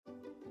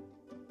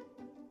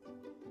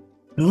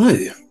Hello,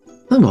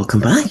 and welcome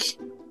back.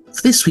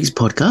 For this week's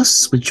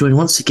podcast, we're joined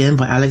once again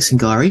by Alex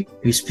Ngari,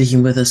 who's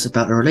speaking with us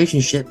about the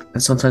relationship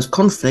and sometimes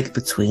conflict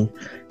between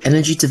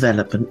energy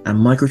development and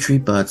migratory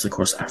birds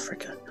across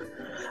Africa.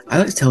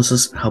 Alex tells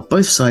us how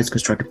both sides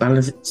construct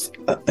benefits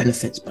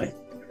both.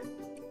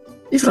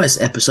 If you like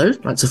this episode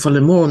and like to follow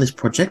more on this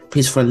project,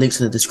 please follow links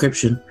in the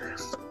description.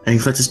 And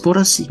if you'd like to support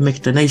us, you can make a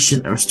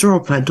donation at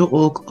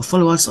restoreourplanet.org or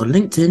follow us on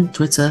LinkedIn,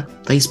 Twitter,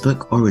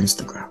 Facebook, or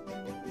Instagram.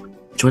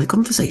 Enjoy the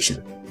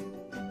conversation.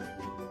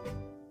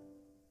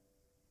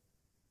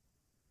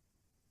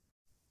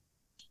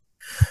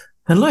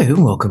 Hello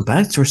and welcome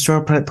back to Restore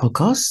Our Planet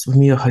podcast with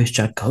me, your host,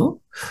 Jack Cole.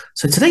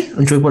 So today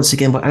I'm joined once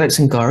again by Alex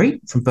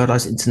Ngari from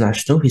BirdEyes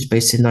International, who's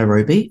based in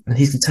Nairobi, and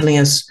he's been telling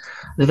us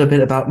a little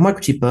bit about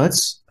migratory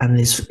birds and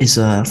his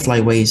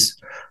flyways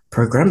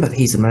program that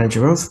he's the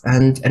manager of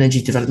and energy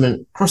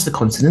development across the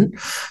continent.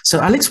 So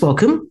Alex,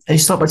 welcome. And you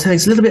start by telling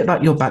us a little bit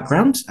about your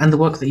background and the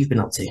work that you've been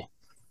up to.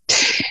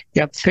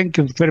 Yeah, thank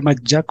you very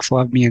much, Jack, for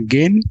having me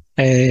again.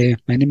 My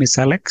name is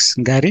Alex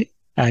Ngari.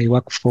 I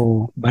work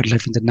for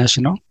BirdLife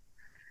International,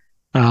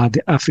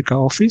 the Africa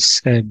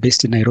office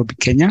based in Nairobi,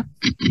 Kenya.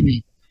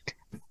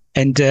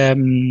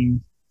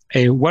 And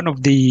one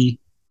of the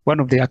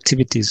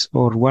activities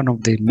or one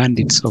of the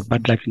mandates of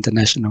BirdLife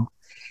International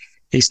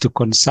is to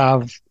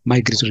conserve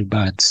migratory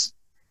birds.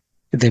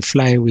 They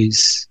fly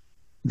with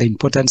the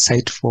important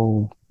site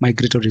for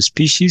migratory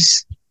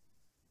species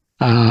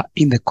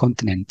in the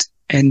continent.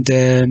 And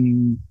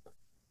the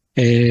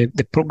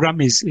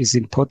program is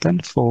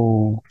important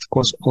for, of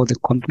course, all the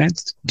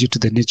continents due to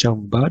the nature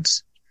of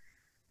birds.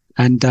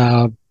 And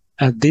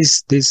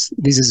this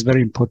is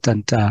very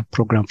important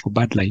program for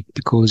BirdLife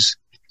because,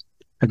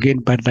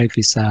 again, BirdLife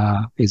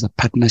is a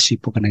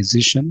partnership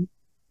organization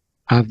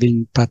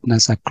having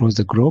partners across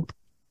the globe.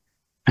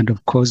 And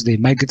of course, the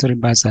migratory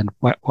birds are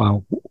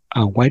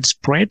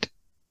widespread,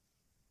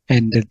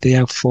 and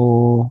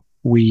therefore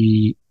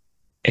we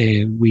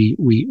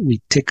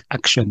take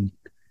action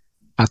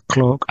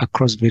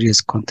across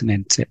various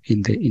continents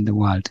in the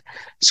world.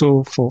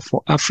 So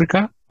for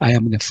Africa, I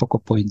am the focal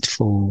point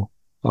for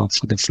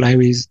the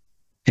flyways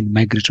and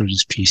migratory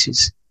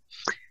species.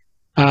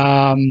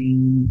 Of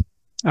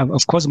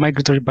course,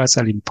 migratory birds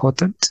are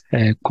important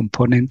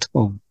component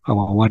of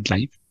our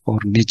wildlife or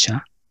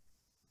nature,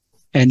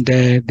 and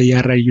they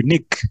are a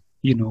unique,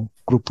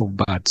 group of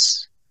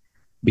birds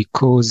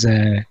because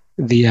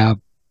they are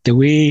the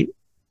way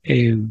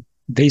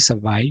they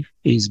survive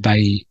is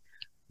by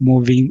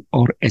moving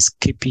or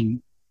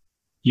escaping,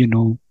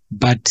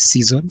 bird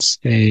seasons.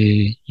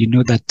 You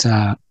know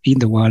that in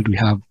the world we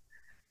have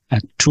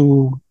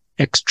two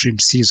extreme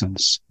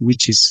seasons,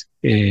 which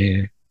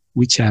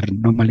are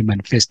normally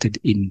manifested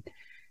in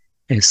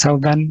a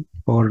southern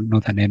or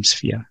northern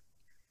hemisphere.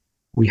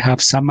 We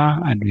have summer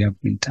and we have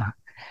winter.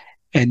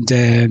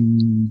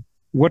 And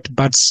what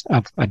birds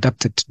have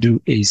adapted to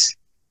do is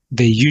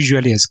they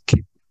usually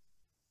escape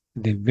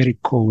the very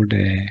cold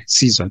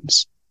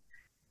seasons,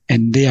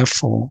 and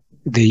therefore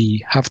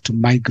they have to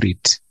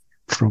migrate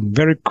from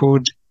very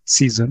cold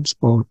seasons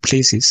or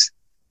places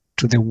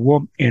to the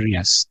warm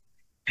areas.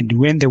 And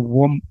when the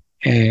warm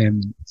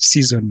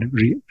season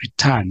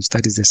returns,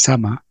 that is the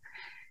summer,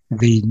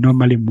 they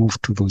normally move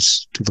to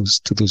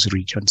those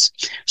regions.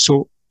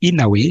 So in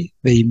a way,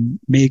 they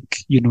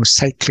make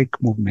cyclic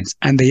movements,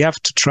 and they have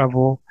to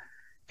travel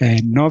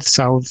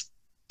north-south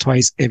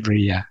twice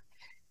every year.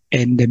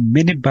 And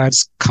many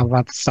birds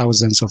cover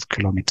thousands of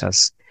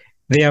kilometers.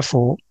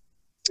 Therefore,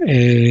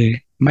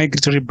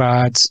 migratory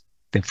birds,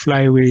 the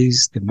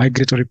flyways, the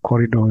migratory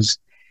corridors,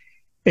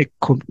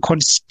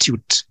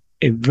 constitute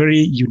a very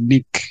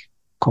unique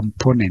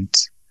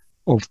component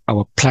of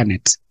our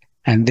planet.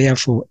 And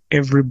therefore,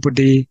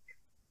 everybody,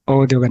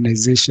 all the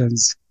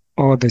organizations,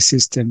 all the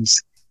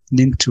systems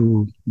need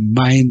to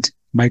mind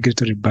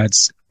migratory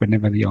birds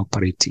whenever they are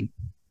operating.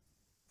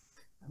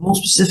 More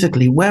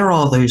specifically, where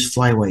are those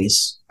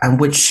flyways and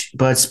which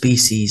bird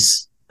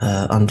species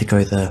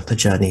undergo the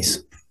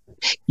journeys?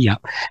 Yeah,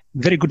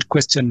 very good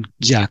question,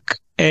 Jack.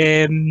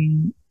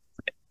 We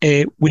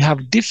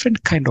have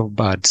different kind of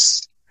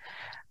birds,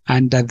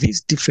 and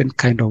these different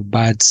kind of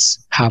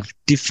birds have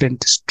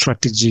different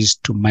strategies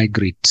to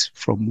migrate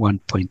from one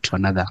point to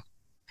another.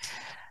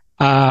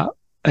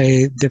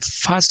 The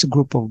first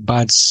group of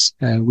birds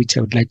which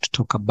I would like to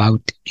talk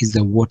about is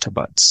the water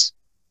birds.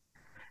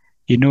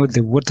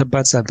 The water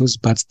birds are those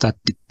birds that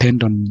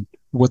depend on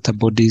water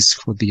bodies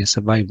for their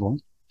survival.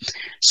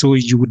 So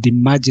you would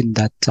imagine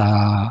that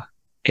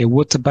a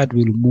water bird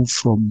will move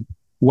from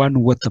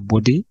one water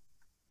body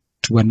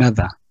to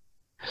another.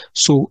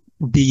 So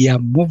their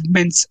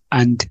movements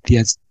and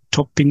their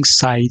stopping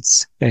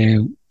sites,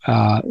 the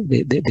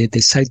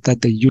sites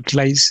that they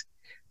utilize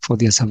for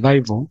their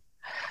survival,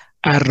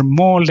 are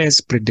more or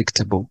less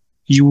predictable.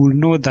 You will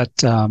know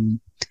that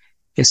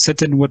a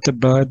certain water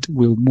bird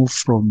will move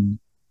from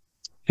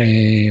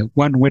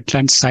one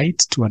wetland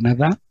site to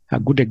another. A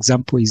good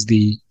example is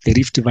the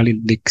Rift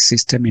Valley Lake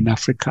system in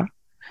Africa,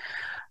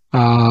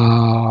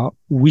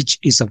 which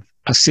is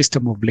a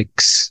system of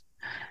lakes.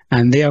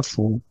 And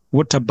therefore,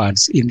 water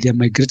birds in their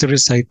migratory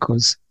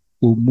cycles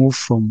will move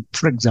from,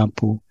 for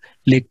example,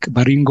 Lake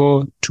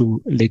Baringo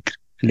to Lake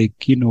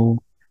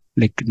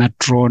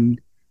Natron,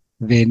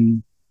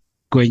 then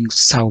going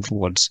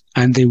southwards.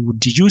 And they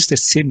would use the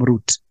same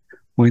route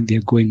when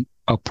they're going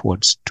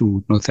upwards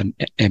to northern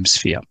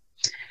hemisphere.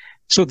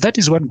 So that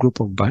is one group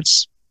of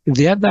birds.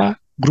 The other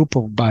group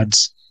of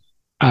birds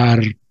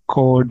are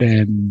called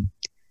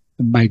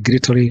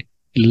migratory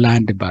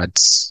land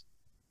birds.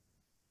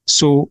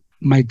 So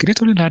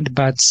migratory land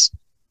birds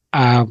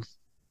have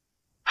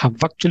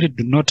actually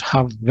do not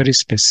have very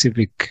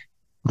specific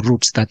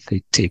routes that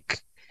they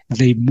take.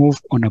 They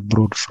move on a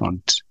broad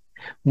front,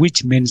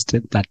 which means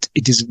that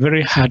it is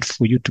very hard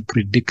for you to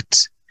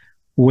predict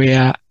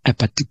where a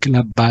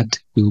particular bird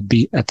will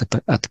be at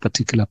a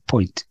particular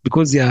point,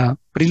 because they are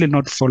really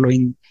not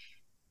following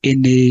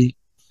any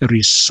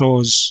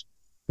resources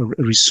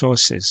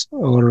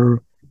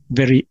or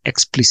very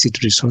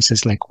explicit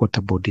resources like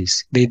water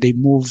bodies. They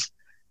move,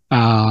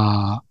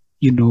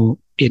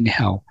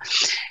 anyhow.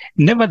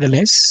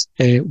 Nevertheless,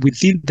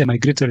 within the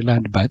migratory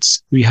land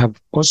birds, we have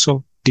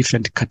also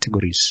different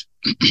categories.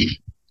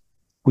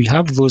 We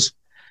have those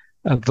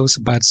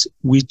birds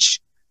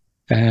which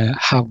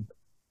have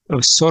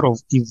sort of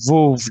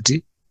evolved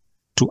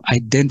to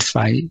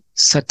identify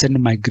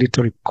certain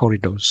migratory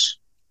corridors,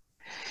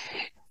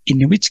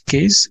 in which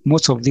case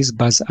most of these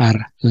birds are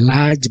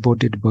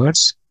large-bodied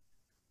birds,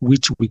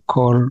 which we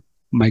call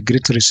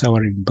migratory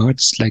soaring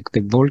birds, like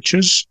the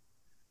vultures,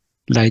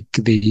 like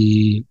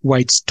the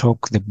white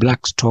stork, the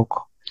black stork.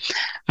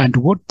 And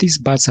what these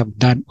birds have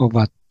done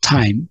over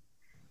time,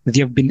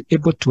 they have been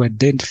able to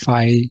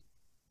identify,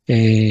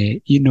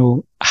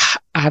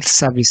 earth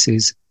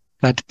services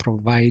that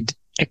provide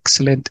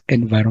excellent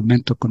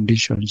environmental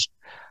conditions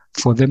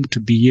for them to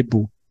be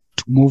able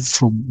to move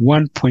from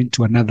one point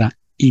to another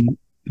in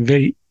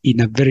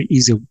a very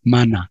easy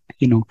manner,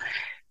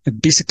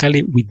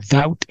 basically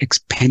without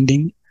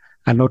expending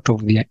a lot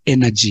of their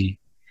energy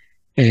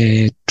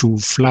to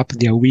flap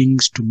their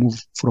wings to move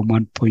from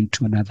one point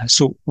to another.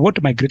 So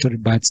what migratory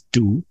birds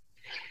do,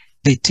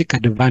 they take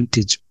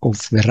advantage of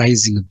the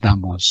rising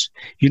thermals.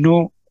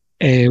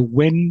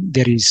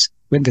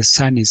 When the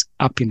sun is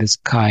up in the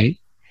sky,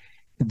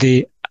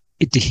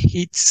 it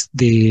hits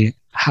the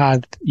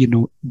earth,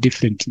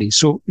 differently.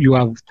 So you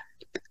have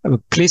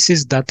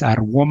places that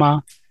are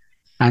warmer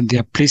and there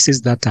are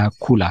places that are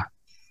cooler.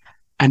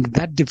 And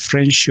that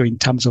differential in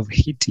terms of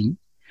heating,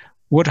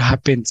 what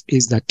happens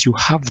is that you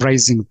have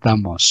rising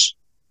thermals.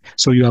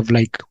 So you have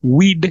like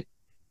wind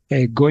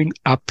going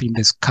up in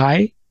the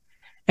sky.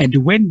 And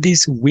when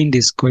this wind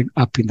is going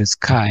up in the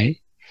sky,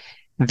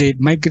 the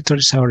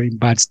migratory soaring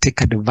birds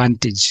take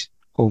advantage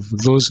of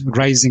those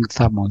rising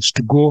thermals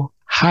to go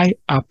high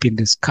up in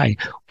the sky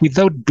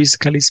without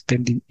basically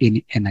spending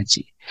any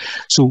energy.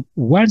 So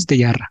once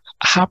they are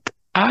up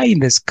high in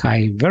the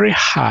sky, very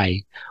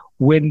high,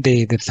 when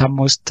the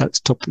thermals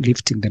stop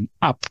lifting them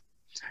up,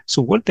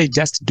 so what they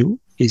just do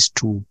is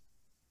to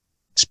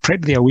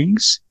spread their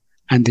wings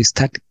and they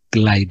start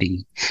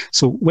gliding.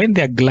 So when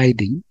they're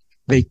gliding,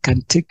 they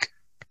can take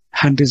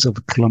hundreds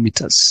of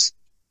kilometers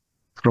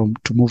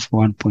to move from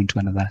one point to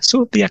another.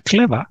 So they are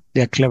clever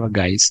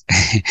guys.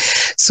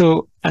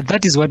 So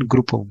that is one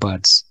group of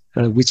birds,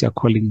 which are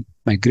calling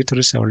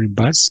migratory soaring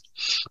birds,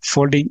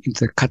 falling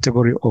into the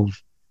category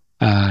of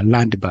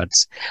land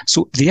birds.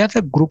 So the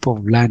other group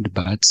of land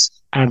birds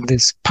are the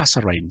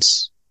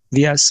passerines.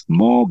 They are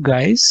small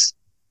guys,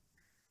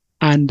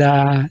 and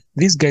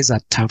these guys are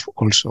tough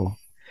also,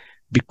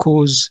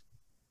 because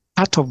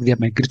part of their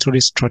migratory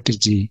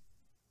strategy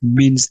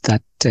means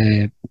that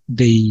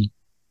they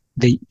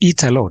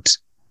eat a lot.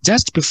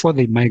 Just before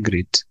they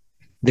migrate,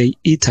 they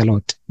eat a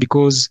lot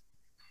because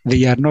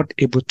they are not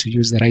able to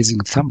use the rising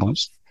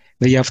thermals.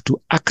 They have to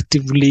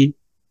actively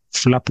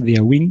flap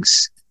their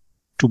wings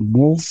to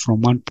move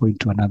from one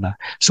point to another.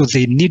 So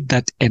they need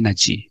that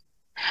energy.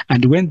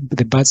 And when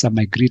the birds are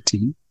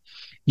migrating,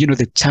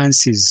 the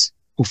chances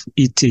of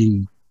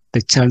eating,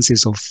 the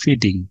chances of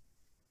feeding,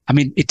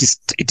 it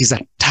is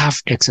a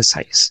tough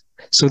exercise.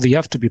 So they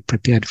have to be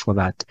prepared for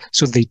that.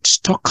 So they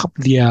stock up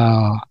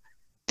their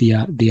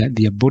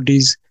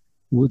bodies.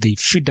 They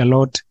feed a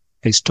lot.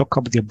 They stock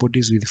up their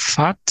bodies with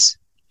fat,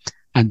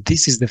 and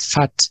this is the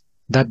fat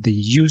that they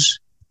use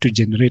to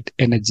generate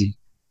energy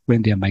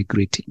when they are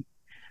migrating.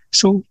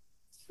 So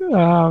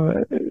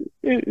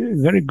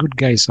very good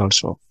guys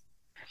also.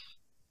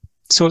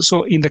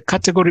 So in the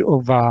category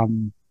of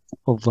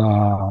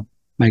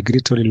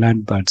migratory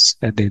land birds,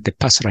 the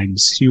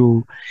passerines,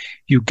 you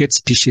get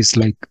species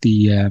like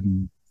the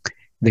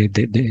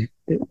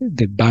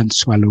barn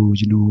swallow,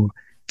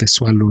 the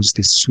swallows,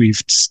 the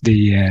swifts,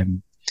 the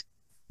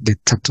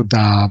turtle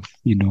dove,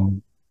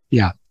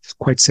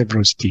 quite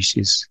several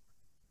species.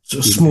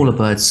 So smaller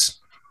birds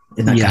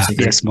in that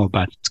category. Yeah, small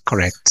birds,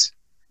 correct.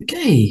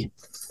 Okay.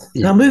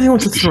 Yeah. Now moving on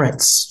to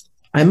threats.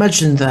 I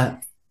imagine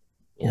that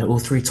all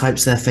three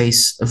types there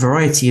face a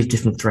variety of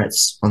different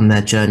threats on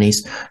their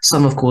journeys.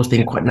 Some, of course,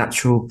 being quite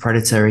natural,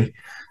 predatory,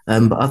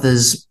 but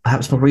others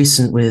perhaps more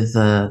recent with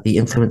the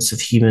influence of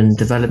human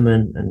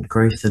development and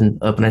growth and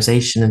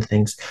urbanization and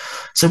things.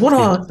 So, what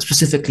Yes. are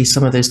specifically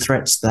some of those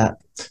threats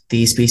that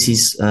these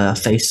species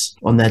face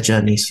on their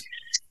journeys?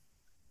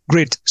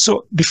 Great.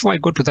 So before I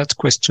go to that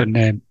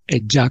question,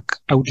 Jack,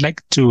 I would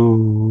like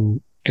to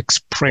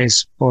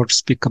express or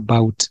speak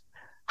about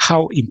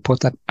how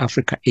important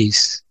Africa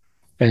is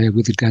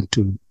with regard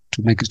to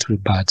migratory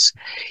birds.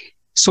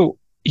 So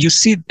you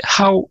see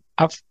how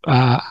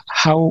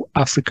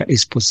Africa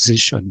is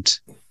positioned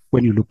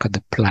when you look at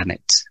the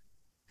planet.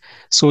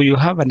 So you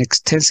have an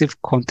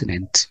extensive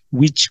continent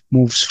which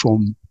moves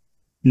from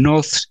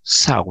north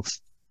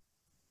south,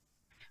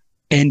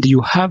 and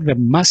you have a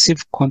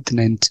massive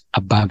continent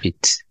above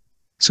it.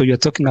 So you're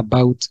talking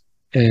about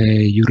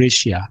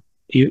Eurasia,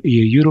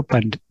 Europe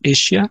and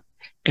Asia,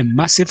 a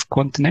massive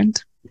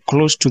continent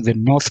close to the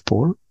North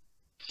Pole,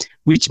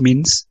 which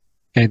means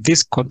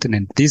this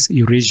continent, this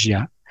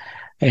Eurasia,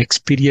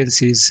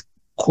 experiences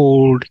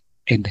cold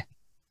and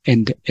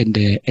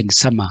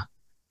summer,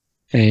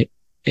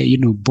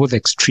 both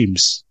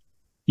extremes,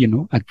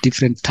 at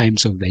different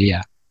times of the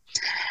year.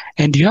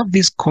 And you have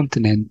this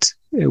continent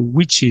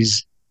which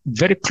is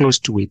very close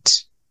to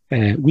it,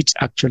 which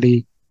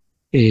actually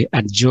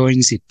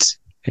adjoins it,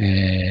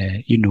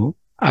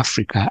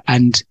 Africa,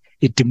 and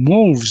it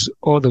moves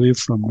all the way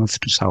from north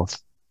to south.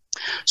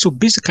 So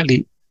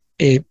basically,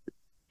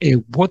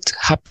 what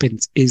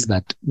happens is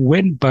that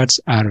when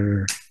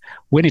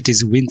it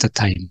is winter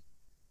time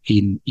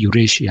in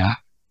Eurasia,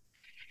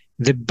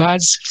 the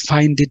birds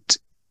find it,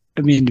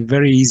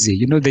 very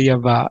easy. They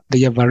have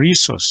a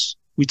resource,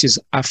 which is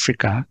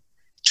Africa,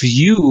 to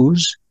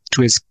use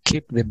to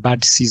escape the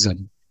bad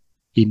season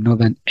in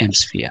northern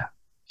hemisphere.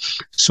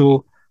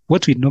 So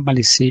what we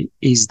normally say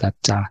is that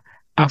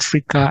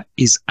Africa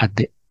is at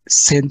the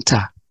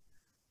center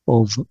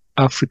of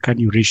African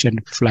Eurasian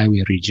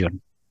flyway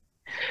region.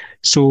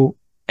 So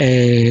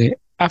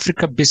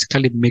Africa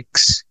basically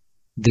makes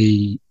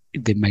the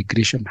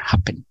migration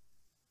happen.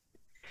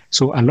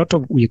 So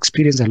we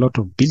experience a lot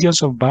of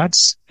billions of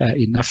birds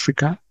in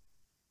Africa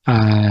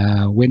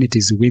when it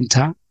is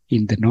winter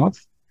in the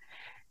north.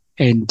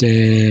 And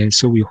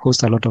so we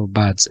host a lot of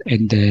birds,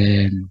 and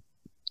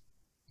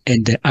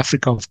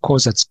Africa, of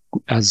course,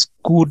 has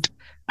good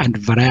and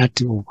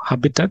variety of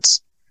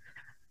habitats.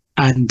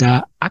 And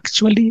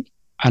actually,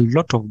 a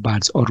lot of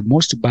birds, or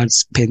most birds,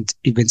 spend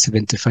even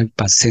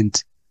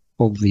 75%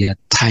 of their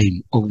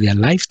time, of their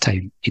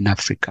lifetime, in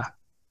Africa.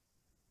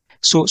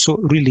 So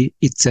really,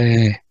 it's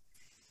a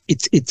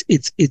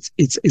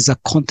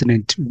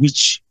continent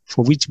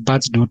for which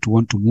birds don't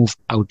want to move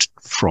out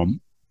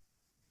from.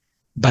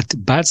 But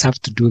birds have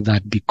to do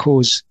that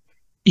because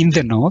in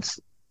the north,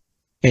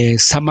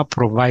 summer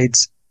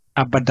provides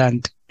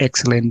abundant,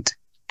 excellent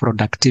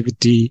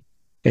productivity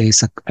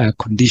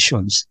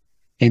conditions,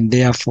 and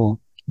therefore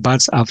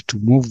birds have to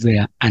move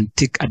there and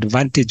take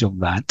advantage of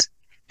that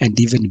and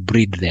even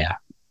breed there.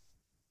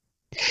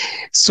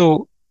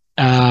 So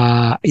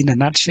in a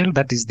nutshell,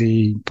 that is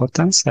the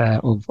importance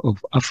of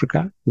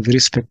Africa with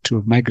respect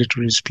to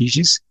migratory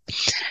species.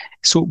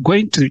 So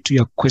going to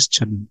your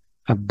question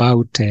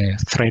about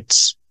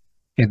threats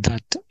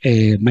that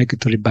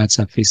migratory birds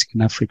are facing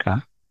in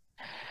Africa,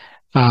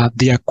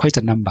 there are quite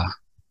a number.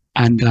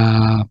 And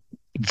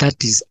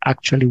that is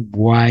actually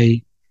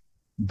why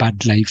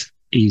bird life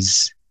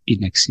is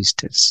in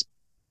existence.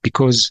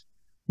 Because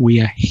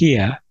we are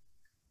here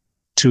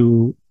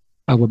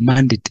our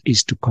mandate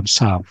is to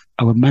conserve.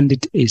 Our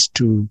mandate is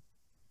to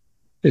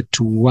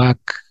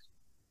work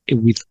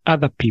with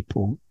other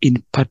people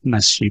in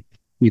partnership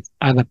with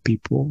other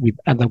people, with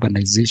other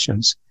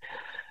organizations,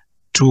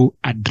 to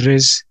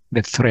address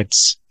the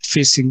threats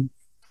facing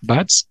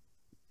birds,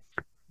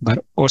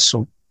 but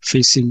also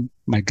facing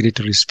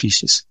migratory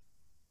species.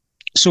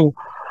 So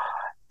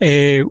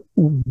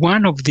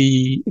one of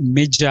the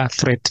major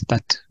threats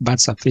that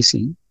birds are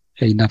facing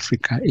in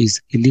Africa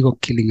is illegal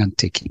killing and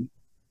taking.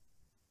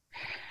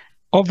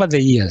 Over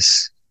the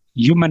years,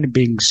 human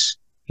beings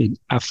in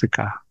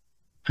Africa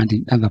and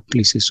in other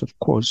places, of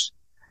course,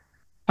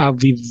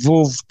 have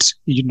evolved,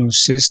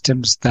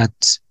 systems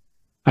that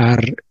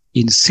are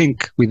in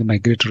sync with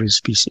migratory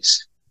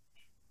species.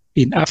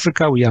 In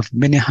Africa, we have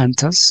many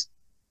hunters,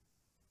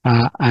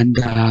 and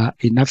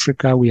in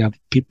Africa, we have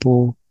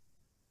people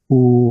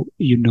who,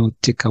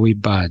 take away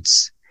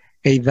birds,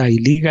 either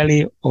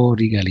illegally or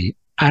legally.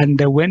 And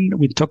when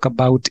we talk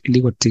about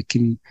illegal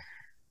killing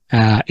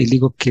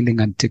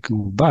and taking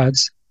of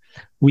birds,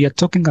 we are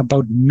talking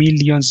about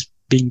millions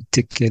being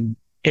taken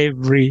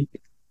every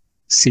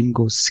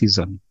single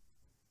season.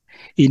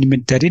 In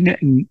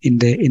Mediterranean, in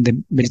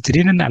the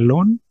Mediterranean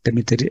alone, the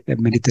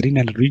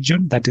Mediterranean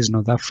region, that is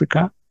North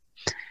Africa,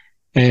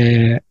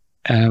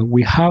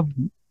 we have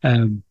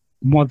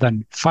more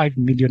than 5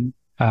 million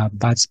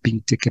birds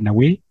being taken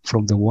away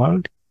from the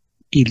world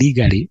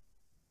illegally.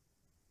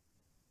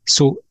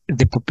 So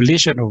the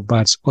population of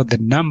birds, or the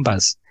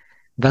numbers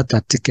that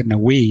are taken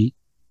away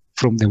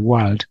from the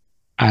world,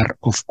 are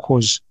of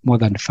course more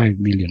than 5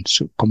 million.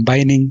 So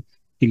combining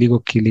illegal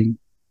killing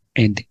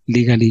and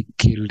legally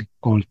killed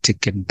all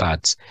taken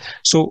birds.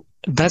 So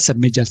that's a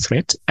major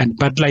threat, and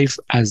BirdLife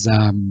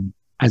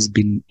has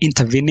been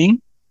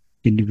intervening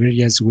in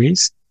various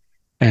ways,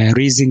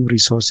 raising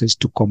resources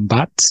to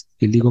combat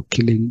illegal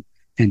killing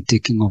and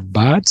taking of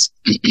birds,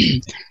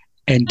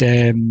 and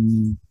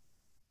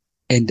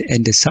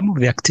some of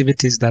the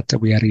activities that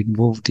we are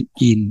involved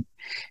in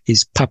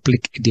is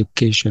public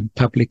education,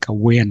 public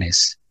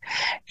awareness,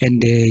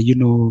 and a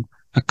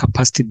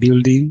capacity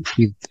building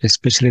with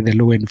especially the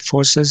law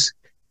enforcers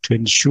to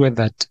ensure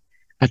that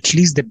at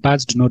least the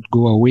birds do not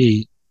go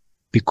away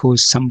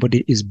because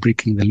somebody is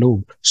breaking the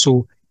law.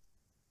 So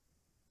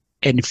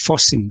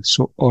enforcing,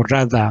 or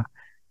rather,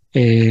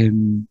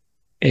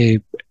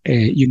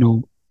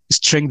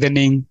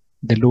 strengthening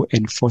the law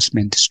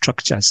enforcement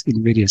structures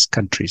in various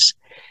countries.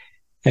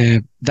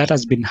 That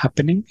has been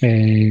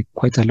happening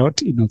quite a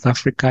lot in North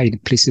Africa, in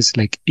places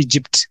like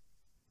Egypt,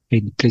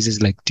 in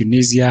places like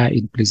Tunisia,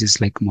 in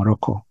places like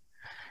Morocco.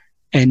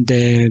 And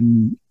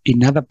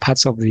in other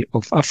parts of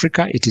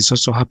Africa, it is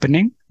also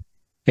happening.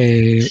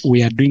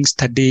 We are doing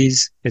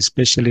studies,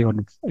 especially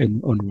on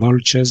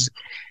vultures,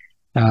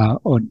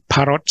 on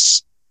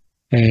parrots,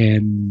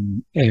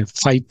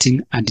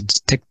 fighting and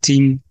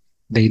detecting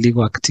the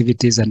illegal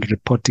activities and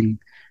reporting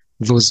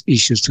those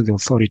issues to the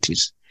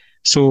authorities.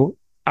 So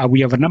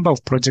we have a number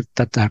of projects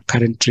that are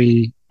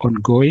currently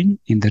ongoing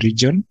in the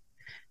region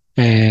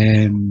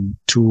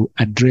to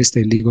address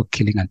the illegal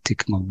killing and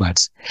taking of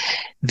birds.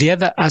 The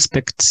other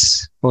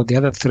aspects, or the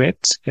other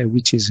threat,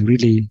 which is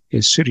really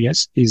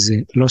serious, is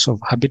loss of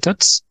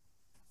habitats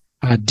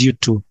due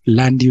to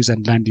land use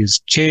and land use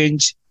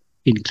change,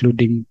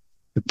 including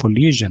the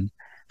pollution.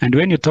 And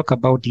when you talk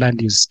about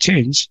land use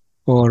change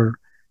or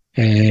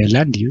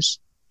land use,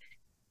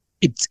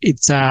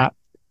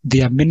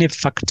 there are many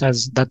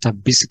factors that are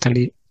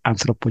basically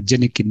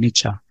anthropogenic in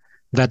nature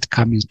that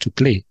come into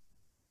play.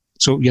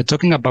 So we are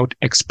talking about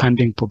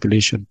expanding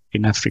population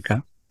in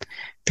Africa.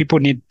 People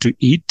need to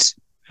eat,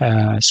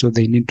 so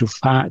they need to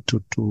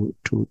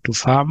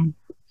farm,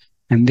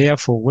 and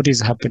therefore, what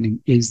is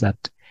happening is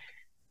that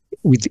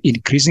with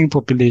increasing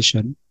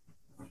population,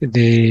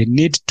 the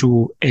need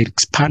to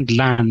expand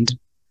land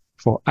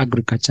for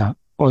agriculture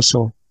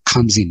also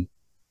comes in.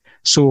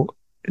 So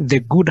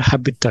the good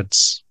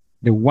habitats,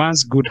 the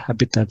once good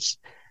habitats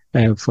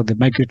for the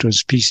migratory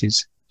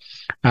species,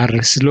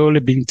 are slowly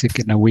being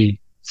taken away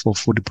for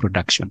food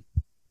production.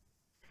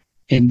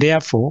 And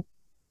therefore,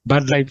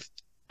 BirdLife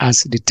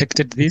has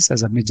detected this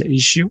as a major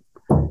issue,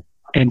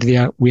 and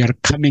we are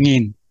coming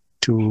in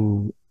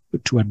to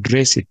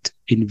address it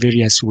in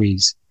various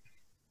ways.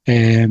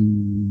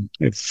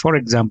 For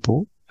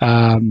example,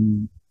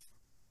 we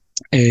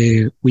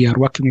are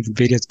working with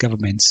various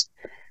governments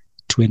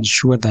to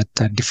ensure that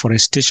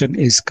deforestation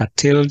is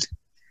curtailed.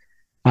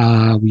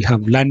 We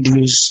have land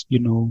use,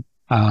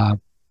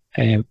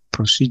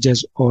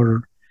 procedures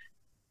or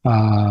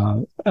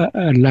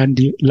land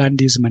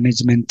use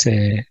management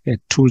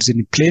tools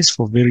in place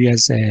for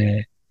various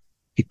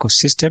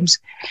ecosystems,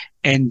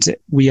 and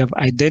we have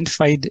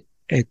identified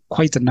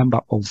quite a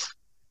number of,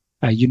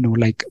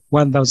 like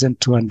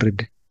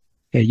 1,200,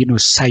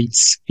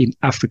 sites in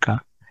Africa,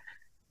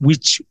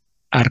 which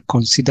are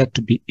considered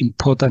to be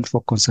important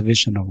for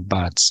conservation of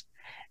birds.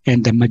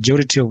 And the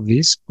majority of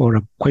these,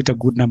 or quite a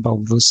good number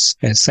of those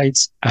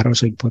sites, are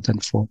also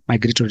important for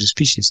migratory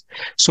species.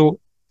 So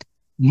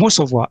most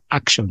of our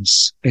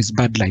actions as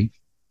BirdLife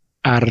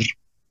are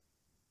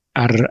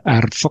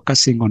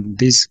focusing on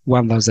these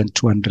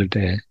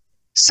 1,200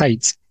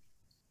 sites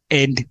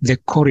and the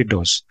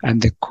corridors,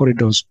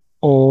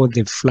 or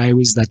the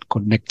flyways that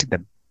connect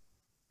them.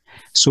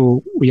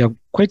 So we have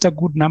quite a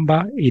good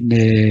number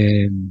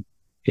in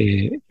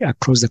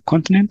across the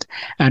continent,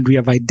 and we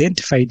have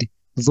identified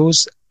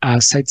those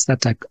sites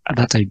that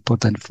are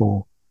important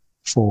for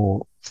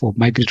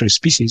migratory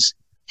species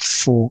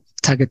for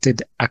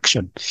targeted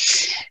action.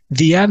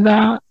 The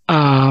other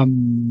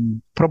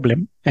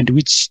problem, and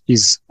which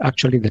is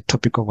actually the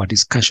topic of our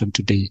discussion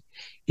today,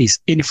 is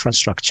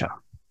infrastructure,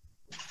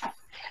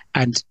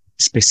 and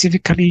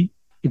specifically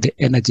the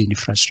energy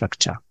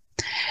infrastructure.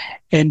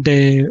 And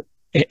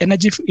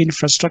energy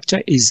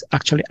infrastructure is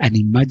actually an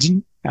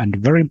emerging and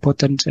very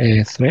important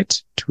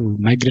threat to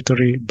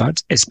migratory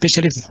birds,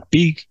 especially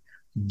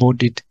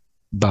big-bodied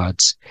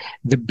birds.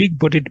 The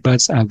big-bodied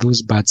birds are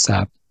those birds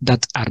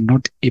that are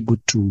not able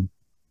to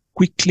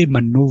quickly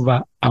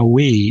maneuver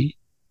away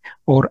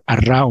or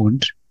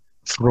around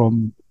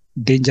from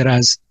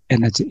dangerous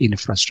energy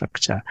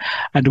infrastructure.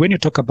 And when you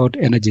talk about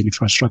energy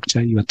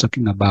infrastructure, you are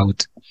talking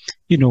about,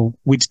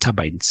 wind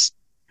turbines.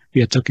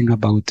 We are talking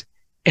about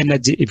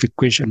energy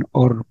evacuation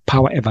or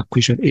power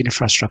evacuation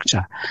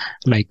infrastructure,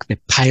 like the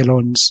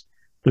pylons,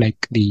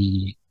 like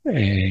the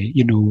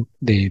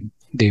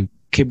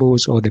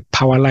cables or the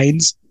power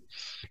lines.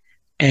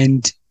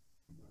 And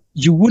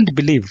you wouldn't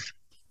believe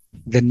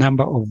the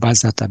number of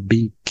birds that are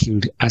being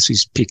killed as we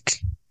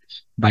speak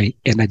by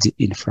energy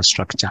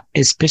infrastructure,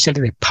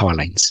 especially the power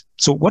lines.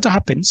 So what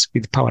happens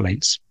with power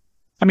lines?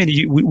 I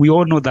mean, we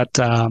all know that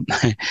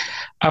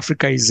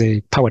Africa is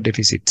a power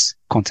deficit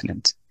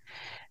continent.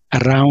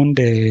 Around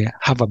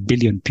 500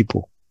 million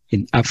people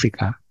in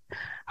Africa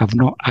have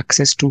no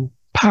access to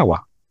power.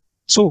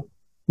 So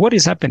what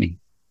is happening?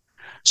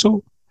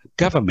 So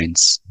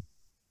governments,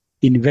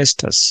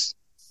 investors,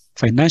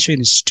 financial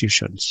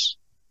institutions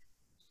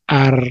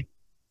are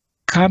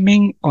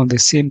coming on the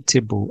same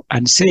table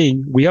and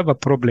saying, we have a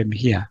problem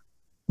here,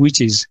 which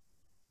is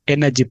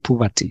energy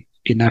poverty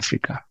in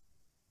Africa,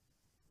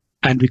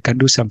 and we can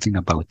do something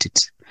about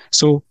it.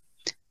 So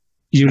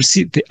you'll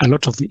see a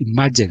lot of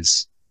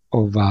emergence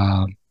of,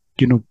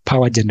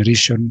 power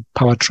generation,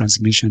 power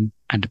transmission,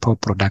 and power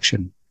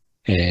production,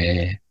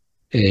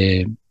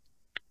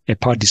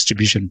 power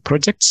distribution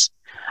projects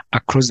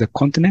across the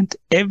continent.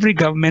 Every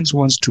government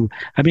wants to,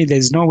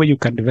 there's no way you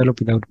can develop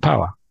without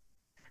power.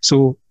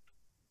 So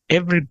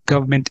every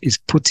government is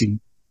putting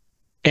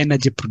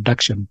energy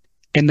production,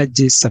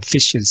 energy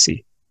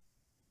sufficiency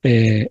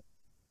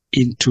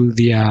into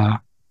their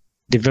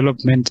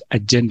development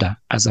agenda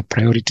as a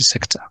priority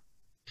sector.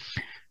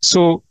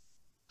 So,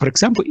 for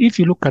example, if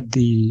you look at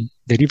the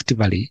Rift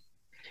Valley,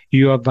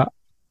 you have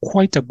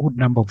quite a good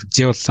number of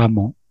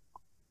geothermal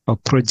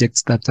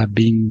projects that are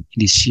being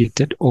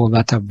initiated or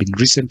that have been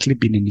recently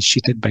been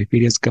initiated by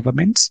various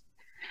governments.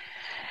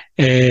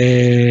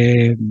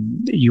 You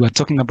are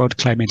talking about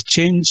climate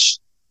change.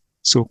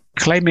 So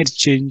climate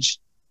change,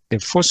 the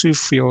fossil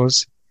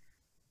fuels,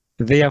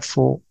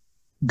 therefore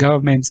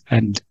governments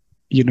and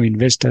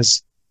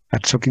investors are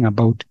talking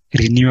about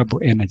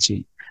renewable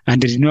energy.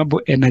 And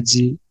renewable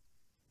energy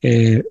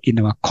in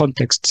our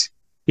context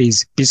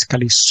is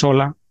basically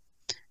solar.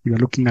 You are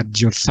looking at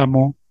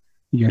geothermal,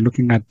 you are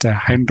looking at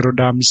hydro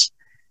dams,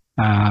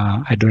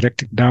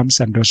 hydroelectric dams,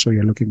 and also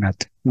you're looking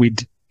at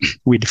wind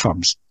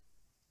farms.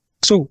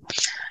 So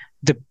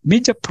the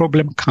major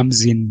problem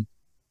comes in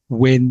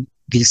when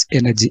this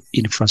energy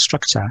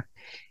infrastructure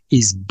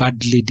is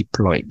badly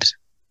deployed.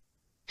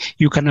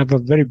 You can have a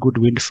very good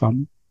wind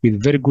farm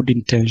with very good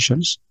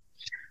intentions,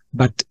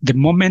 but the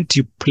moment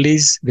you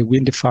place the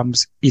wind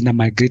farms in a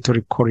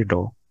migratory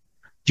corridor,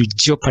 you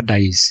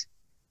jeopardize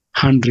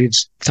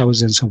hundreds,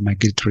 thousands of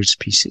migratory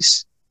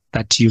species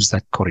that use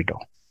that corridor.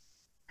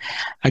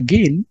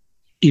 Again,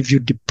 if you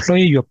deploy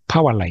your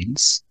power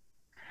lines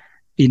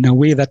in a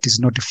way that is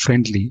not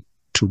friendly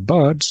to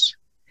birds,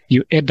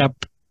 you end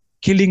up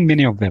killing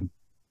many of them,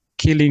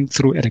 killing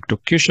through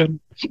electrocution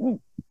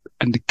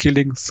and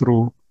killing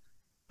through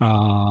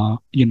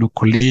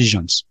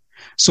collisions.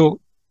 So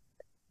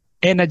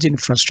energy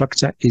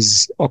infrastructure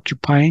is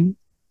occupying,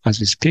 as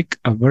we speak,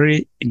 a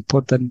very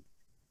important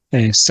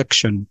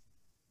section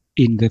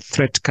in the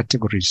threat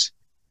categories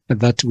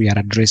that we are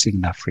addressing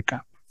in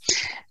Africa.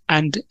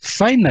 And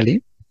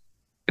finally,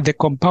 the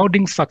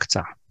compounding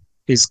factor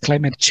is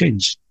climate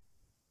change.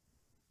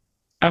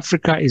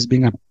 Africa is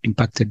being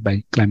impacted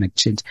by climate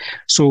change.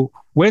 So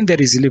when there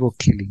is illegal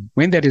killing,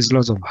 when there is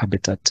loss of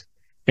habitat,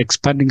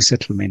 expanding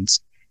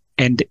settlements,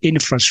 and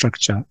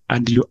infrastructure,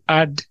 and you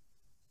add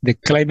the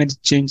climate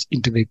change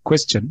into the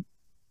question,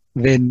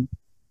 then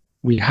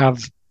we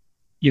have,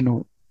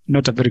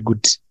 not a very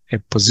good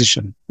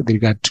position with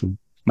regard to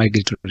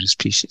migratory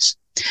species.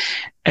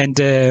 And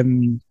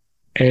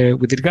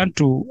with regard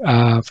to,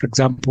 for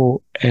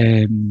example,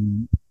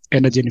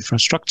 energy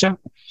infrastructure,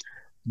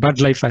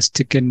 BirdLife has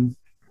taken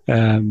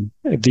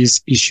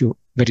this issue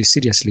very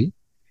seriously,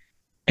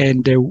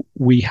 and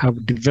we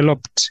have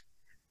developed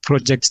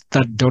projects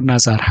that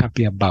donors are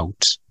happy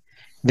about.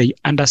 They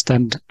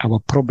understand our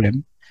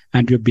problem,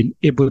 and we've been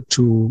able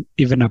to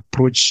even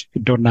approach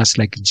donors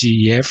like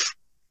GEF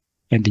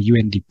and the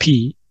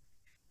UNDP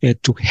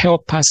to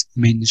help us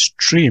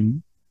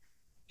mainstream,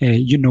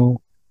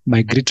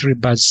 migratory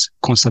birds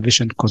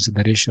conservation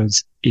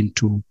considerations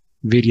into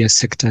various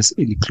sectors,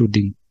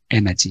 including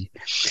energy.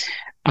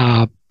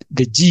 The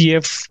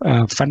GEF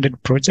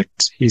funded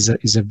project is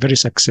a very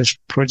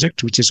successful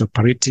project, which is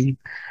operating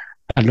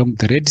along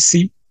the Red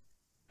Sea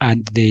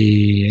and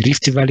the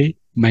Rift Valley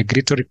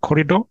Migratory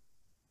Corridor.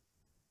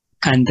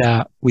 And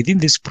within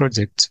this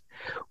project,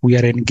 we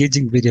are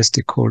engaging various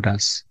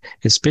stakeholders,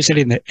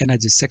 especially in the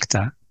energy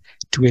sector,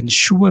 to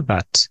ensure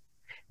that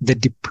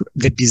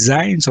the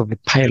designs of the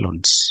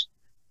pylons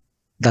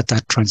that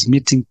are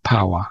transmitting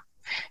power,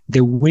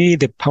 the way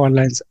the power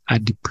lines are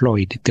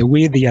deployed, the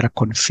way they are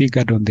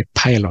configured on the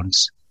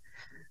pylons,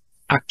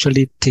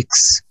 actually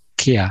takes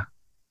care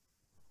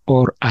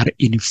or are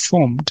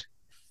informed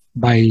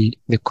by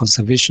the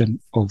conservation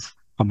of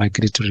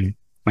migratory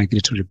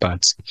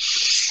birds.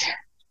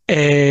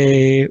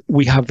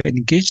 We have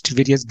engaged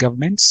various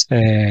governments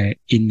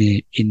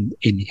in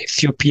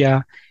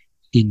Ethiopia,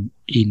 in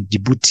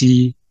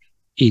Djibouti,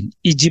 in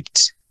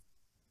Egypt,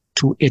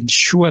 to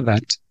ensure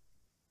that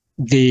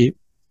the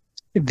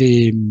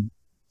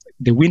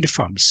wind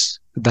farms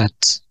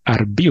that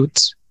are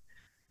built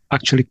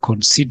actually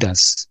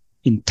considers,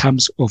 in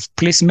terms of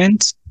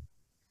placement,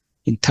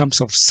 in terms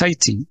of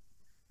siting,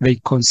 they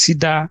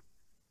consider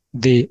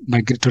the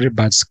migratory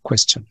birds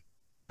question,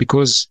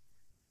 because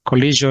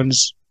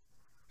collisions,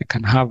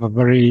 can have a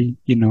very,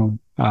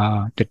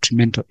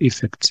 detrimental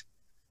effect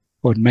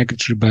on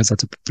migratory birds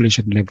at a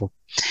population level.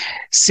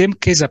 Same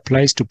case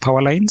applies to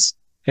power lines.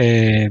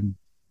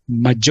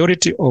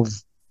 Majority of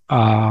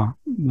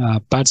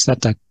birds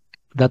that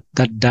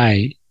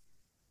die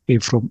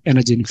from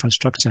energy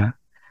infrastructure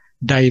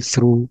die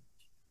through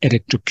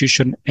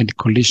electrocution and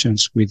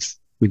collisions with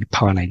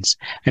power lines.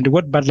 And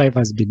what BirdLife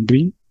has been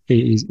doing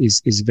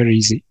is very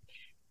easy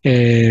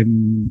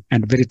and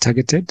very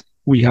targeted.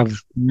 We have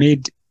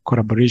made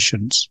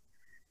collaborations.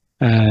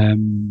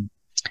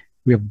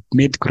 We have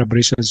made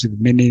collaborations with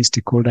many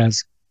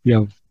stakeholders. We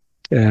have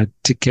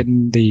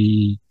taken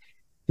the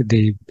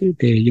lead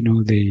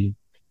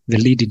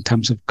in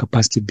terms of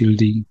capacity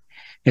building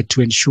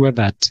to ensure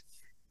that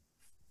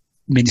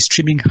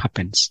mainstreaming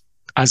happens.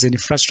 As an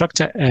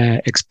infrastructure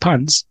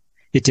expands,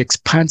 it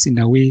expands in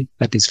a way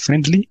that is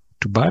friendly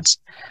to birds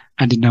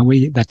and in a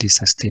way that is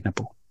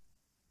sustainable.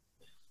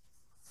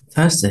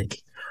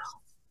 Fantastic.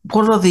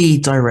 What are the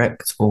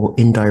direct or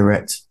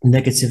indirect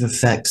negative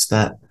effects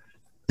that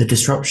the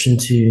disruption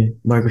to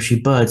migratory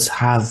birds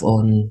have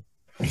on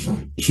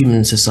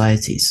human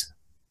societies?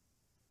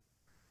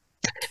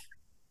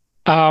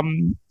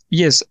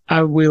 Yes,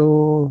 I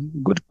will.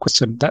 Good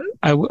question. That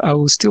I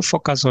will still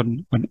focus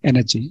on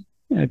energy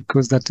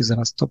because that is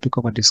a topic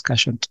of a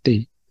discussion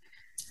today.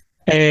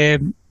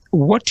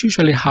 What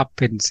usually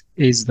happens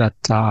is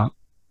that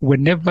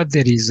whenever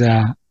there is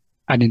an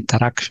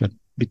interaction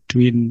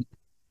between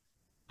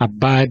a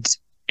bird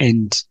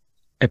and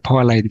a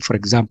power line, for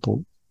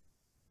example,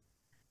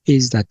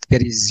 is that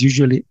there is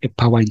usually a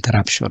power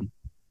interruption.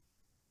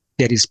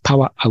 There is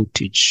power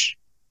outage.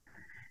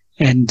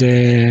 And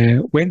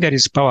when there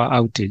is power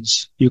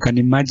outage, you can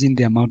imagine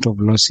the amount of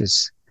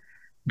losses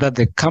that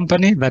the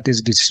company that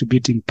is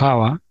distributing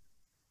power,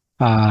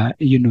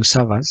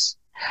 suffers,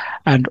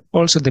 and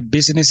also the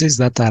businesses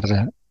that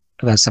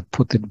are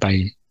supported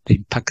by the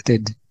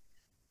impacted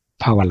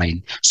power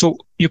line. So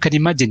you can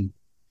imagine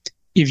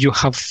if you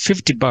have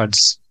 50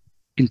 birds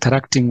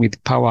interacting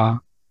with power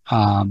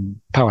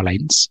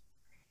lines,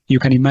 you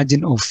can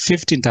imagine of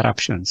 50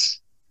 interruptions,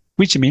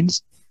 which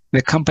means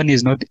the company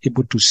is not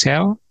able to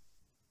sell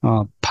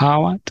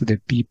power to the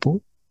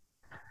people.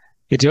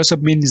 It also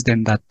means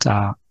then that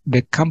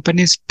the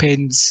company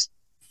spends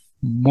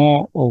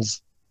more of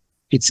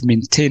its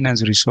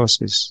maintenance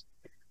resources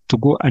to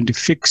go and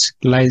fix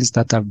lines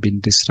that have been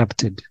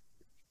disrupted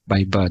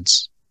by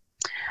birds.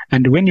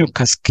 And when you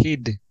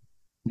cascade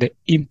the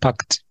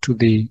impact to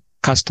the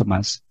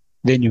customers,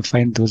 then you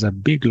find those are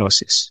big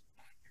losses.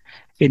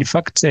 In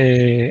fact,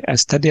 a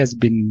study has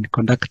been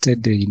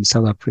conducted in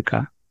South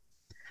Africa,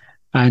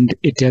 and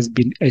it has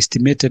been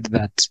estimated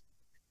that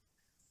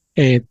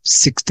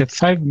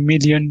 $65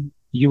 million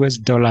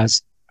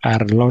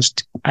are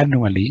lost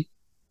annually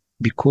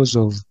because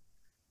of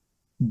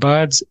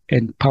birds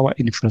and power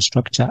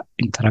infrastructure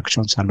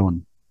interactions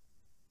alone.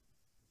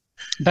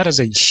 That is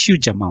a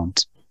huge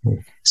amount.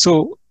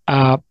 So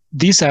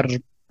these are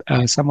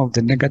some of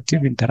the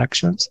negative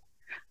interactions.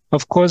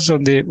 Of course,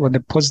 on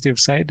the positive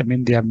side, I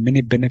mean, there are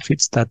many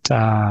benefits that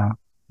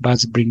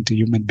birds bring to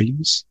human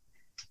beings.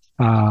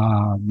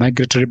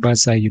 Migratory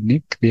birds are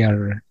unique. They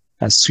are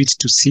sweet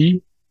to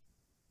see,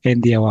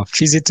 and they are our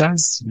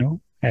visitors.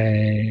 You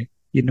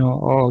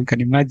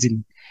can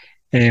imagine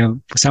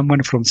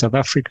someone from South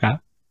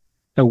Africa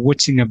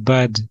watching a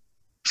bird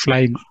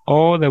flying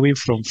all the way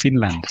from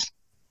Finland.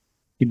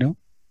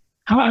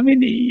 I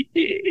mean,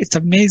 it's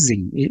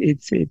amazing.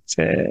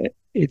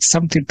 It's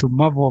something to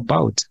marvel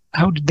about.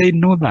 How did they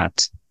know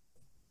that?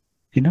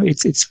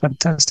 It's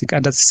fantastic.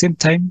 And at the same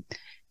time,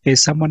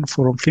 someone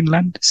from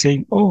Finland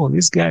saying, "Oh,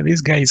 this guy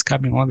is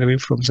coming all the way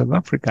from South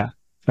Africa.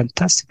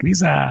 Fantastic.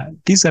 These are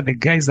the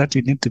guys that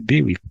we need to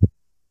be with.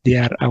 They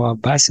are our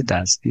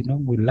ambassadors.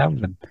 We love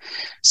them."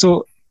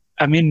 So,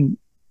 I mean,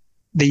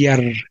 they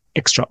are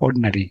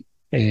extraordinary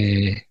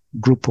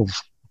group of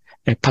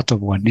a part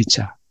of our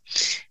nature,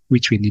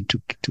 which we need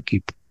to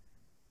keep.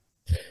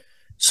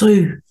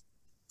 So,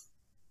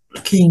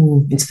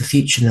 looking into the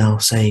future now,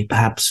 say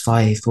perhaps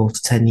 5 or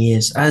 10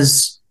 years,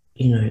 as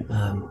the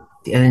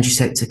energy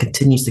sector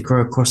continues to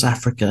grow across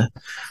Africa,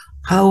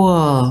 how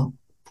are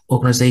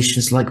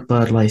organizations like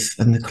BirdLife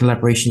and the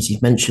collaborations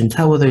you've mentioned,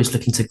 how are those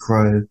looking to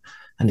grow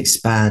and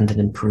expand and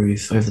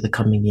improve over the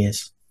coming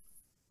years?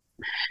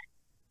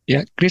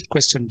 Yeah, great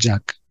question,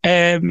 Jack.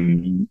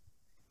 The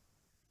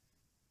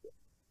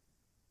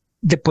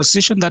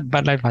position that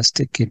BirdLife has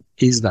taken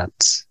is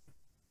that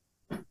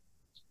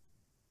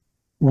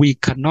we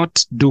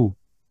cannot do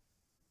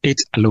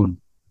it alone.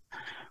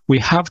 We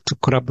have to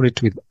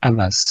collaborate with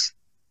others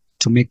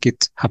to make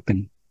it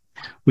happen.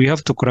 We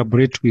have to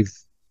collaborate with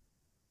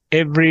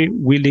every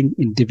willing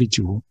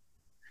individual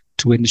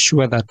to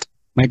ensure that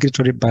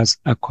migratory birds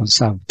are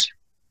conserved,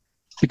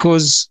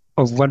 because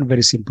of one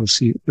very simple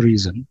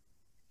reason.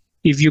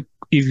 If you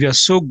are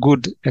so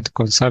good at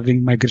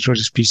conserving migratory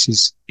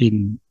species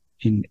in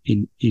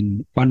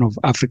one of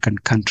African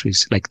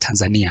countries like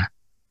Tanzania,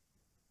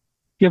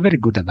 you're very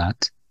good at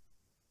that.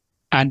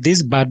 And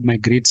this bird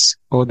migrates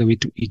all the way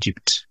to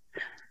Egypt.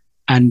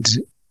 And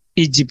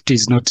Egypt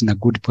is not in a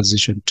good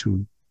position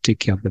to take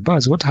care of the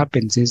birds. What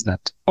happens is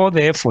that all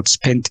the effort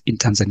spent in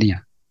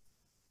Tanzania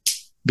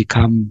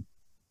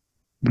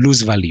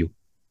lose value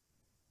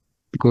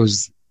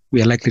because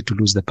we are likely to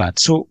lose the bird.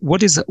 So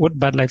what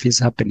bird life is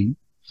happening?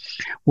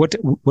 What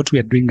we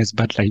are doing as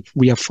bird life,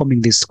 we are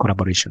forming these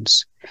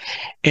collaborations,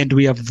 and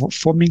we are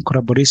forming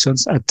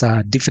collaborations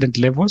at different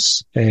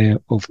levels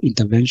of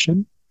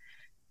intervention.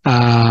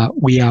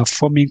 We are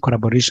forming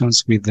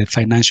collaborations with the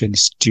financial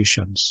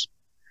institutions,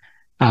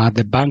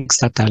 the banks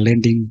that are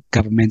lending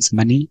governments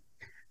money,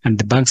 and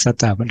the banks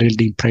that are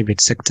lending private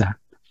sector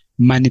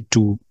money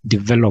to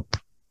develop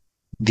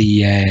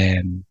the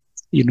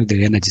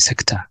energy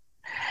sector.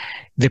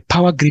 The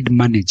power grid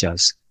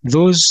managers,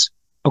 those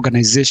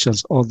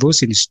organizations or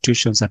those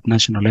institutions at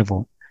national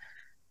level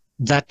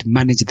that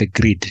manage the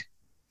grid,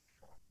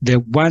 the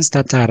ones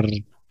that are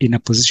in a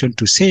position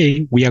to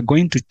say, we are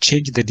going to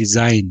change the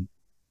design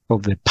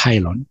of the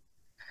pylon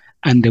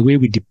and the way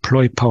we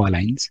deploy power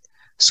lines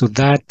so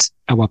that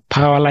our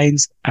power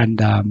lines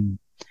and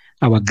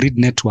our grid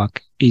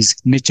network is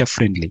nature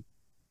friendly.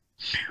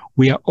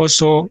 We are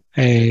also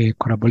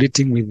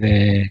collaborating with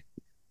the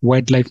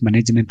wildlife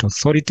management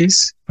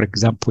authorities. For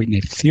example, in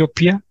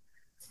Ethiopia,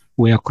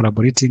 we are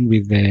collaborating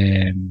with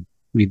the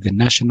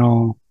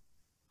national,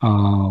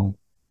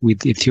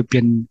 with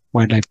Ethiopian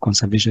Wildlife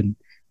Conservation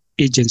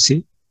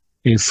Agency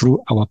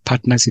through our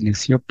partners in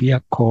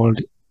Ethiopia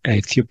called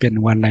Ethiopian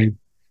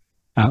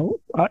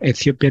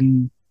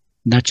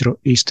Natural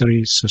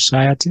History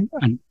Society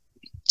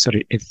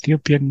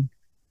Ethiopian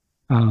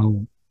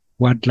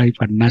Wildlife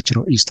and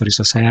Natural History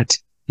Society.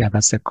 Yeah,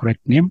 that's the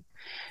correct name.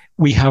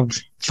 We have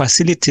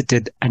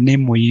facilitated an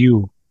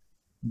MOU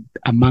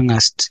among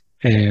us,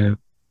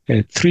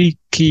 three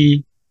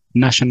key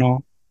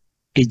national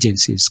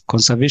agencies,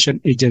 conservation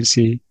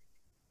agency,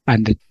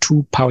 and the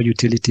two power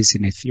utilities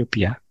in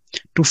Ethiopia,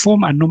 to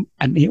form an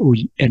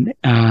MOU and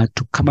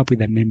to come up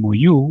with an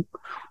MOU,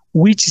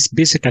 which is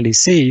basically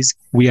says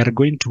we are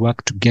going to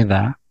work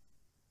together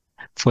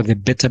for the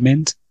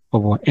betterment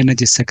of our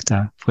energy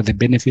sector, for the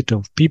benefit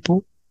of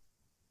people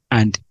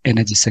and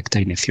energy sector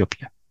in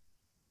Ethiopia.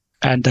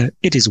 And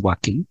it is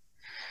working,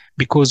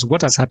 because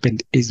what has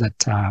happened is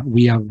that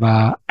we have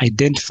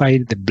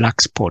identified the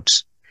black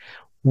spots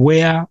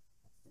where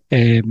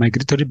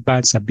migratory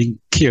birds are being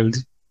killed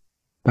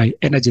by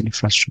energy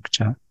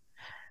infrastructure.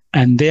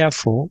 And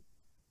therefore,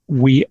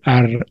 we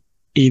are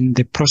in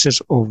the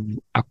process of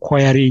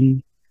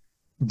acquiring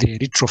the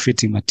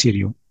retrofitting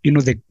material,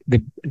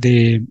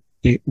 the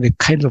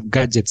kind of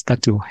gadgets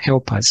that will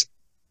help us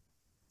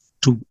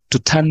to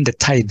turn the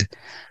tide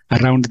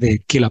around the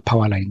killer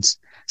power lines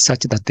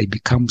such that they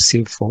become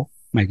safe for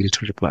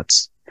migratory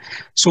birds.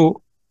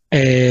 So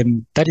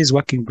that is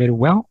working very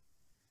well.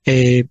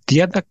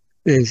 The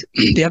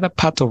other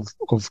part of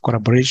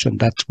collaboration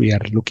that we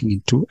are looking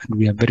into, and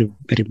we are very,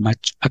 very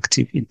much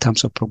active in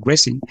terms of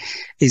progressing,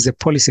 is the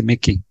policy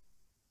making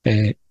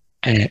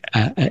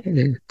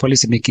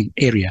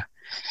area.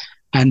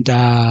 And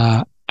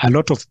a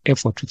lot of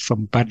effort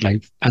from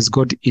BirdLife has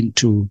got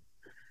into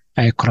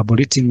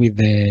collaborating with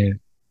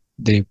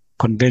the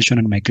Convention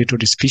on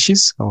Migratory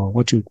Species, or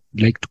what you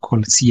like to call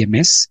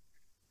CMS.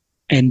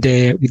 And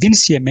within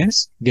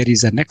CMS, there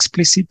is an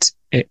explicit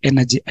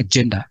energy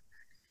agenda,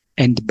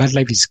 and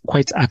BirdLife is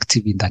quite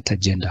active in that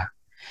agenda.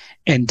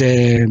 And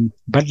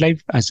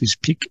BirdLife, as we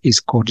speak, is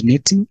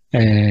coordinating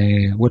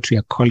what we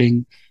are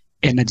calling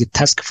Energy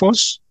Task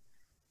Force.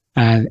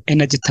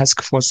 Energy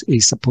Task Force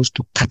is supposed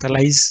to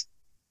catalyze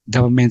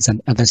governments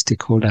and other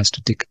stakeholders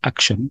to take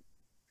action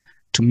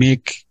to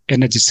make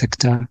energy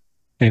sector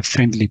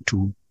friendly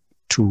to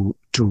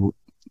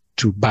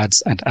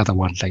birds and other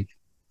wildlife.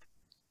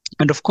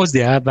 And of course,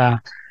 there are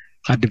other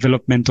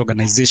development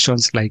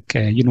organizations like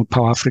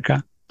Power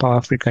Africa. Power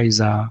Africa is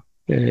a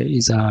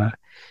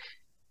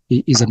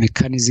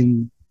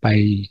mechanism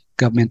by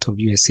government of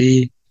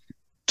USA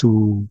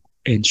to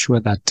ensure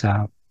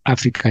that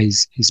Africa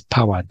is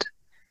powered,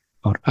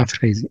 or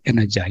Africa is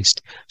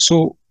energized.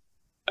 So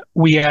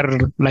we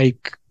are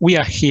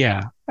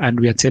here, and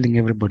we are telling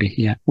everybody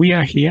here, we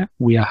are here.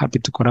 We are happy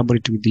to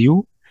collaborate with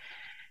you.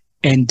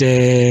 And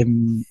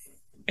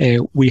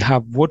we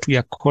have what we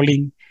are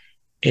calling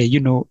a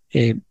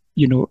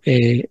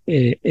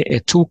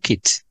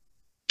toolkit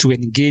to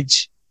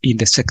engage in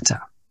the sector,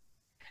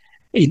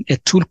 in a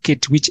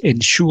toolkit which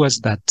ensures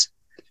that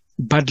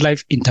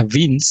BirdLife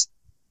intervenes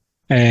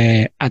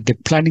at the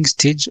planning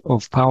stage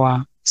of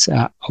power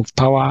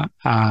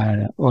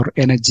or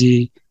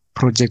energy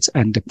projects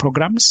and the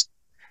programs.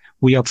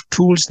 We have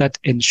tools that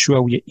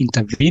ensure we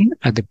intervene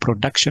at the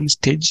production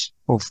stage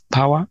of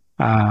power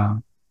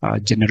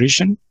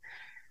generation,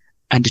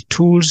 and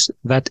tools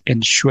that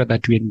ensure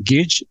that we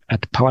engage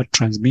at power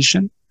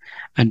transmission,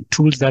 and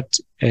tools that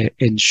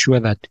ensure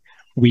that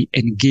we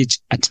engage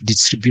at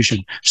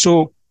distribution.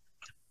 So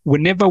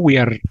whenever we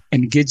are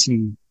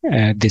engaging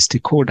the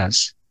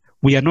stakeholders,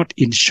 we are not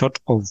in short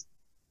of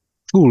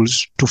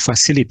tools to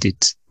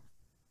facilitate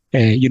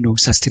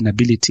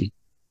sustainability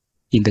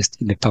in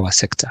the power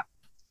sector.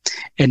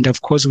 And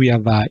of course, we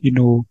have,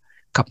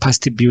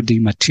 capacity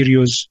building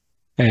materials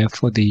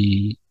for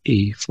the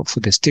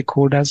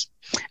stakeholders,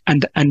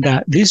 and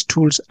these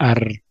tools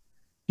are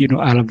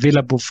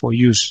available for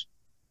use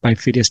by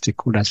various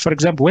stakeholders. For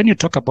example, when you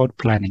talk about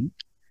planning,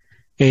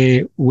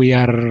 we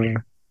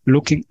are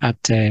looking at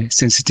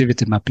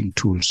sensitivity mapping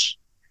tools,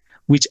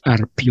 which are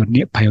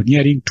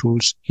pioneering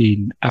tools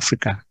in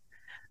Africa.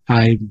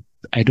 I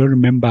don't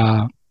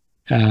remember.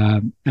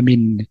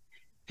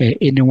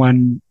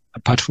 Anyone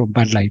apart from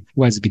BirdLife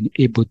who has been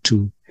able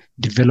to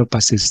develop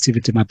a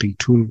sensitivity mapping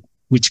tool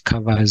which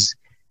covers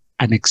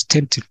an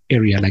extensive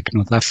area like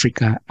North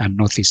Africa and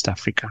Northeast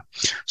Africa.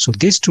 So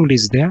this tool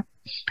is there,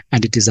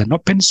 and it is an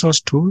open source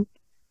tool.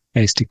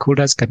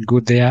 Stakeholders can go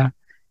there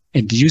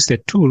and use the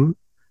tool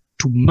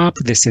to map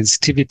the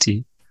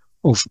sensitivity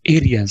of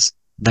areas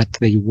that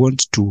they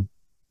want to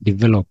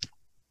develop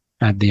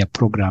their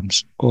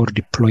programs or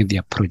deploy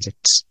their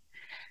projects.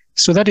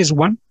 So that is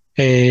one.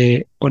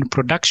 On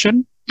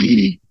production,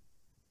 the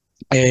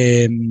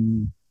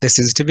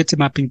sensitivity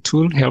mapping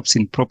tool helps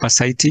in proper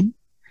siting.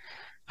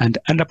 And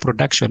under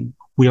production,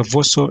 we have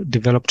also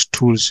developed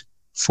tools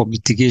for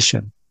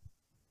mitigation,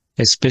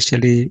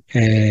 especially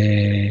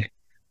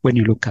when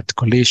you look at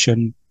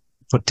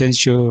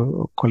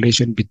potential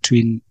collision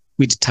between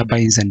wind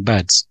turbines and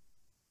birds.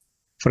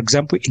 For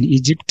example, in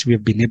Egypt, we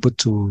have been able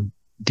to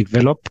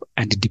develop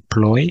and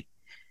deploy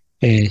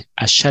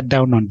a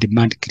shutdown on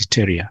demand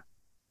criteria,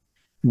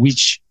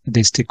 which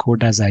the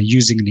stakeholders are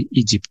using in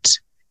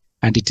Egypt.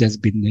 And it has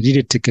been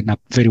really taken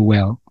up very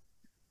well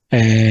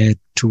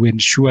to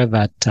ensure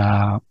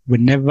that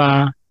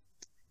whenever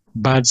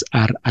birds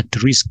are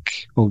at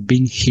risk of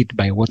being hit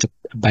by wind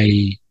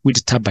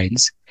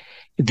turbines,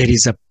 there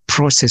is a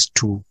process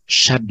to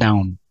shut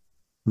down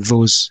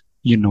those,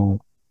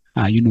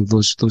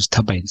 those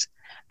turbines,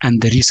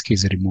 and the risk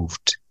is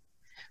removed.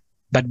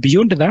 But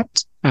beyond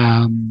that,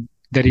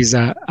 there is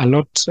a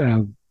lot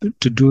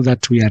to do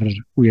that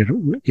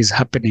is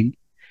happening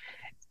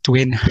to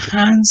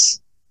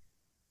enhance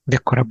the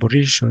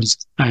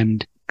collaborations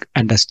and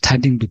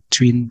understanding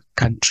between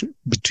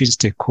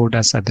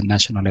stakeholders at the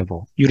national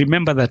level. You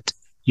remember that,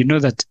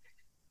 that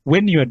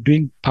when you are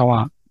doing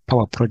power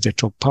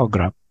project or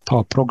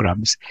power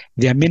programs,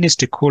 there are many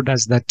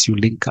stakeholders that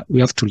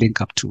we have to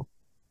link up to.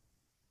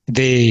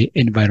 The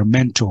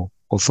environmental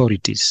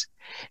authorities,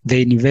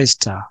 the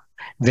investor,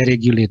 the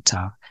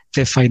regulator,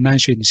 the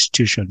financial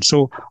institution.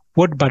 So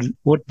what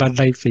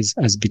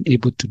BirdLife has been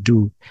able to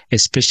do,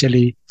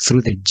 especially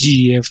through the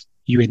GEF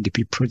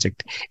UNDP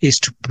project, is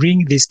to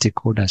bring these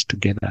stakeholders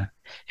together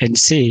and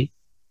say,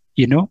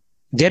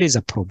 there is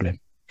a problem.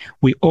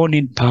 We all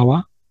need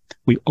power.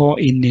 We all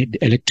need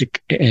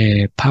electric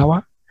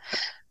power,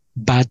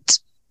 but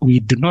we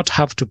do not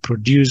have to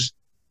produce,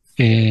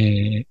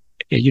 energize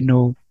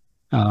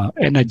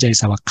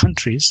our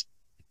countries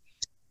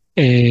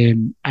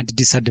and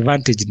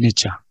disadvantage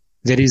nature.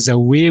 There is a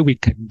way we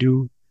can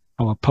do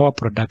our power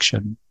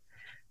production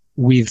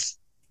with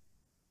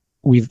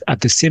at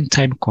the same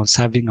time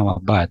conserving our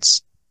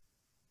birds.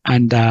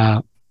 And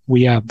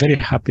we are very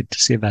happy to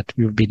say that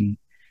we've been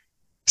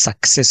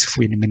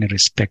successful in many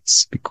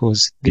respects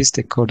because these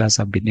stakeholders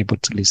have been able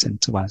to listen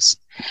to us.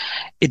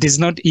 It is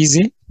not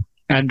easy,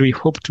 and we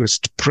hope to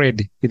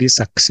spread these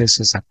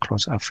successes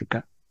across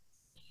Africa.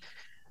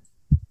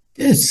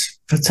 Good.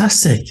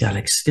 Fantastic,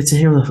 Alex. Good to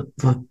hear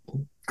the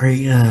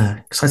great,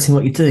 exciting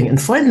what you're doing.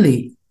 And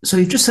finally, so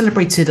you've just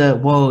celebrated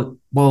World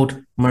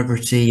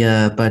Migratory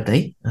Bird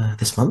Day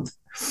this month.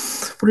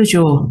 What is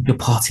your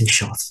parting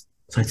shot,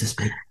 so to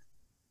speak?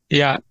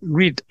 Yeah,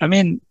 Reed.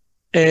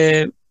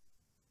 The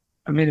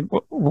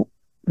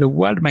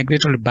World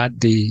Migratory Bird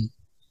Day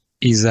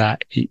is a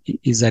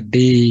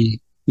day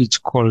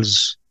which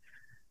calls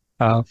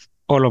all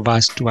of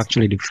us to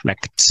actually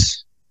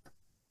reflect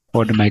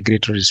on the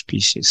migratory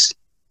species.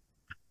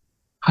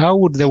 How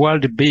would the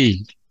world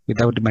be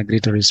without the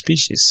migratory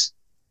species?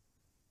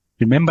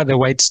 Remember the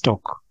white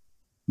stork,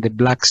 the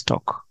black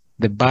stork,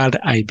 the barred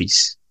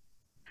ibis.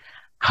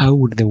 How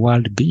would the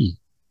world be?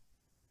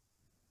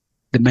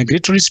 The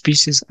migratory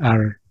species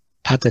are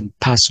part and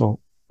parcel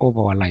of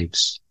our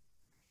lives.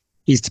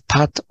 It's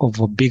part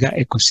of a bigger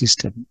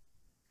ecosystem.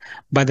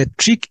 But the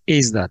trick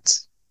is that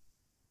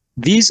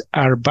these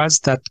are birds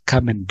that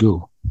come and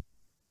go.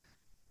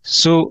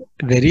 So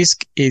the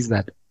risk is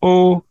that,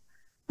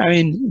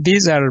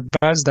 these are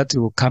birds that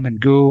will come and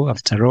go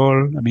after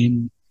all.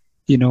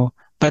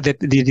 But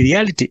the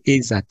reality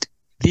is that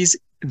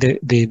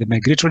the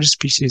migratory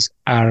species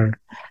are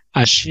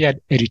a shared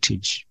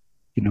heritage.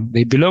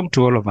 They belong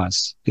to all of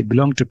us. They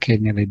belong to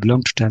Kenya. They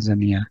belong to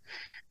Tanzania.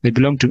 They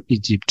belong to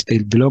Egypt. They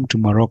belong to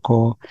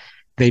Morocco.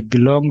 They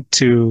belong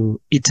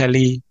to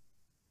Italy.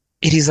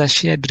 It is a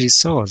shared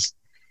resource.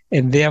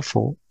 And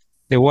therefore,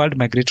 the World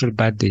Migratory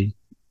Bird Day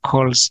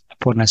calls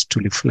upon us to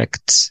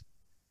reflect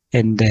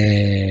and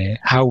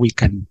how we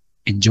can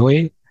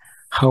enjoy,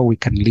 how we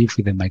can live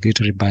with the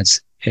migratory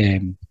birds,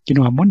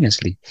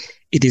 harmoniously.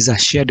 It is a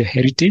shared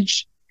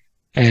heritage.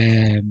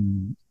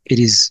 It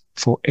is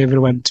for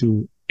everyone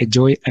to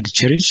enjoy and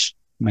cherish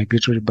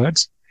migratory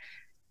birds.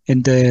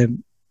 And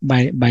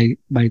my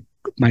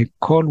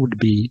call would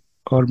be,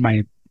 or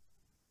my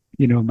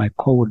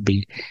call would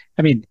be,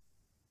 I mean,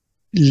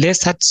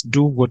 let's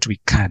do what we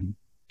can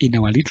in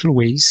our little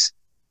ways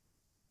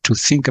to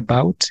think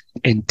about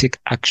and take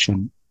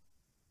action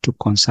to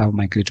conserve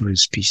migratory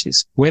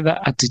species, whether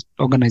at the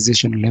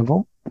organization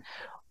level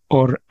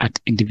or at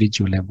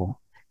individual level.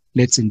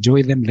 Let's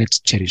enjoy them. Let's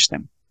cherish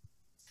them.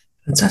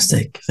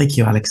 Fantastic. Thank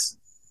you, Alex.